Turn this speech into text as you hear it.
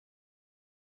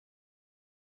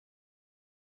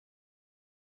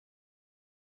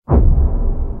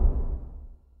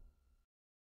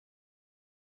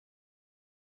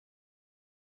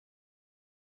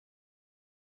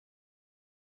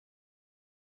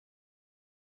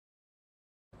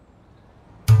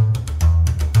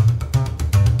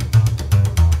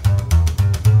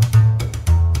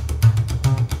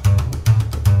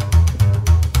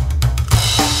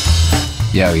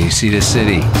Yo, you see the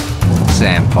city?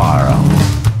 San Paro.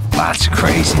 Lots of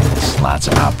craziness, lots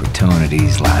of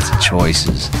opportunities, lots of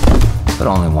choices, but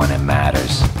only one that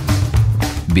matters.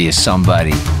 Be a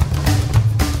somebody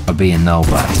or be a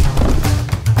nobody.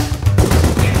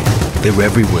 They're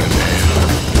everywhere,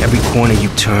 man. Every corner you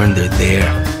turn, they're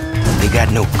there. They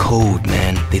got no code,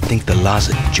 man. They think the law's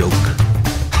a joke.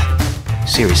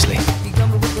 Seriously,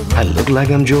 I look like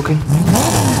I'm joking?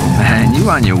 Man, you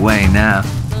on your way now.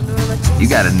 You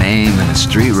got a name and a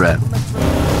street rep.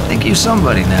 Think you're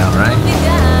somebody now,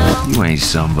 right? You ain't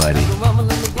somebody.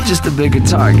 You're just a bigger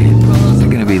target. They're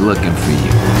gonna be looking for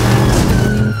you.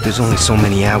 There's only so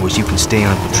many hours you can stay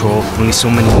on patrol, only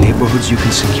so many neighborhoods you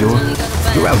can secure.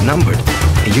 You're outnumbered,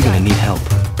 and you're gonna need help.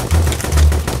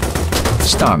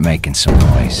 Start making some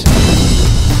noise.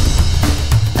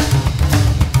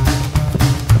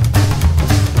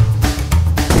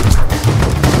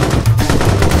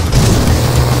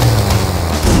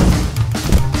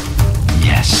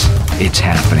 Yes, it's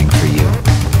happening for you.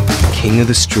 King of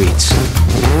the streets.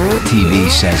 TV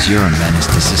says you're a menace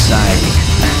to society.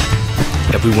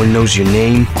 Everyone knows your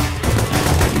name.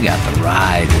 You got the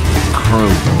ride, the crew,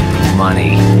 the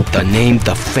money. The name,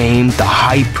 the fame, the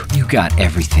hype. You got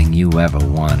everything you ever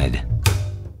wanted.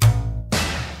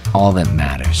 All that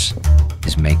matters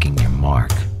is making your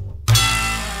mark.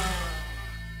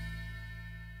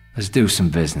 Let's do some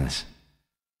business.